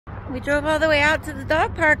We drove all the way out to the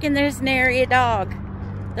dog park and there's nary a dog.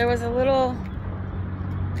 There was a little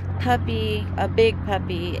puppy, a big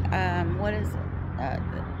puppy. What is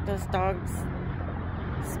those dogs?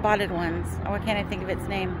 Spotted ones. Oh, why can't I think of its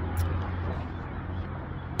name?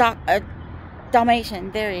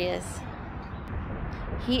 Dalmatian. There he is.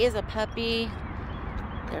 He is a puppy.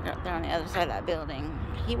 They're on the other side of that building.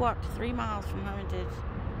 He walked 3 miles from Hermitage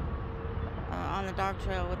on the dog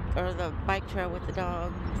trail or the bike trail with the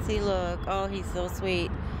dog. See, look. Oh, he's so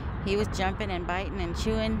sweet. He was jumping and biting and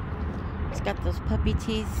chewing. He's got those puppy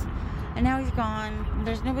teeth. And now he's gone.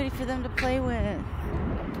 There's nobody for them to play with.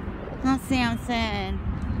 Not Samson.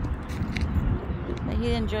 But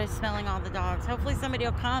he enjoys smelling all the dogs. Hopefully somebody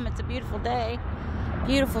will come. It's a beautiful day.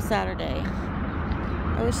 Beautiful Saturday.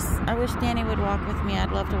 I wish Danny would walk with me.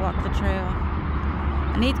 I'd love to walk the trail.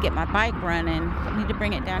 I need to get my bike running. I need to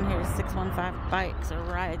bring it down here to 615 Bikes or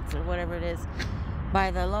Rides or whatever it is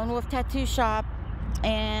by the Lone Wolf Tattoo Shop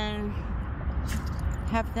and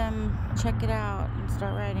have them check it out and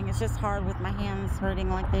start riding. It's just hard with my hands hurting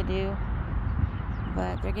like they do.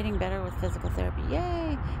 But they're getting better with physical therapy.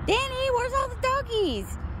 Yay! Danny, where's all the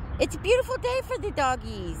doggies? It's a beautiful day for the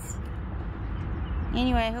doggies.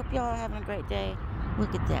 Anyway, I hope y'all are having a great day.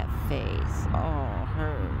 Look at that face. Oh,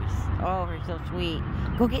 hers. Oh, her so sweet.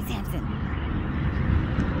 Go get Samson.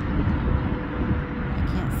 I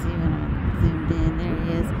can't see when I'm zoomed in. There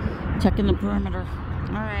he is. Checking the perimeter.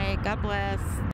 All right. God bless.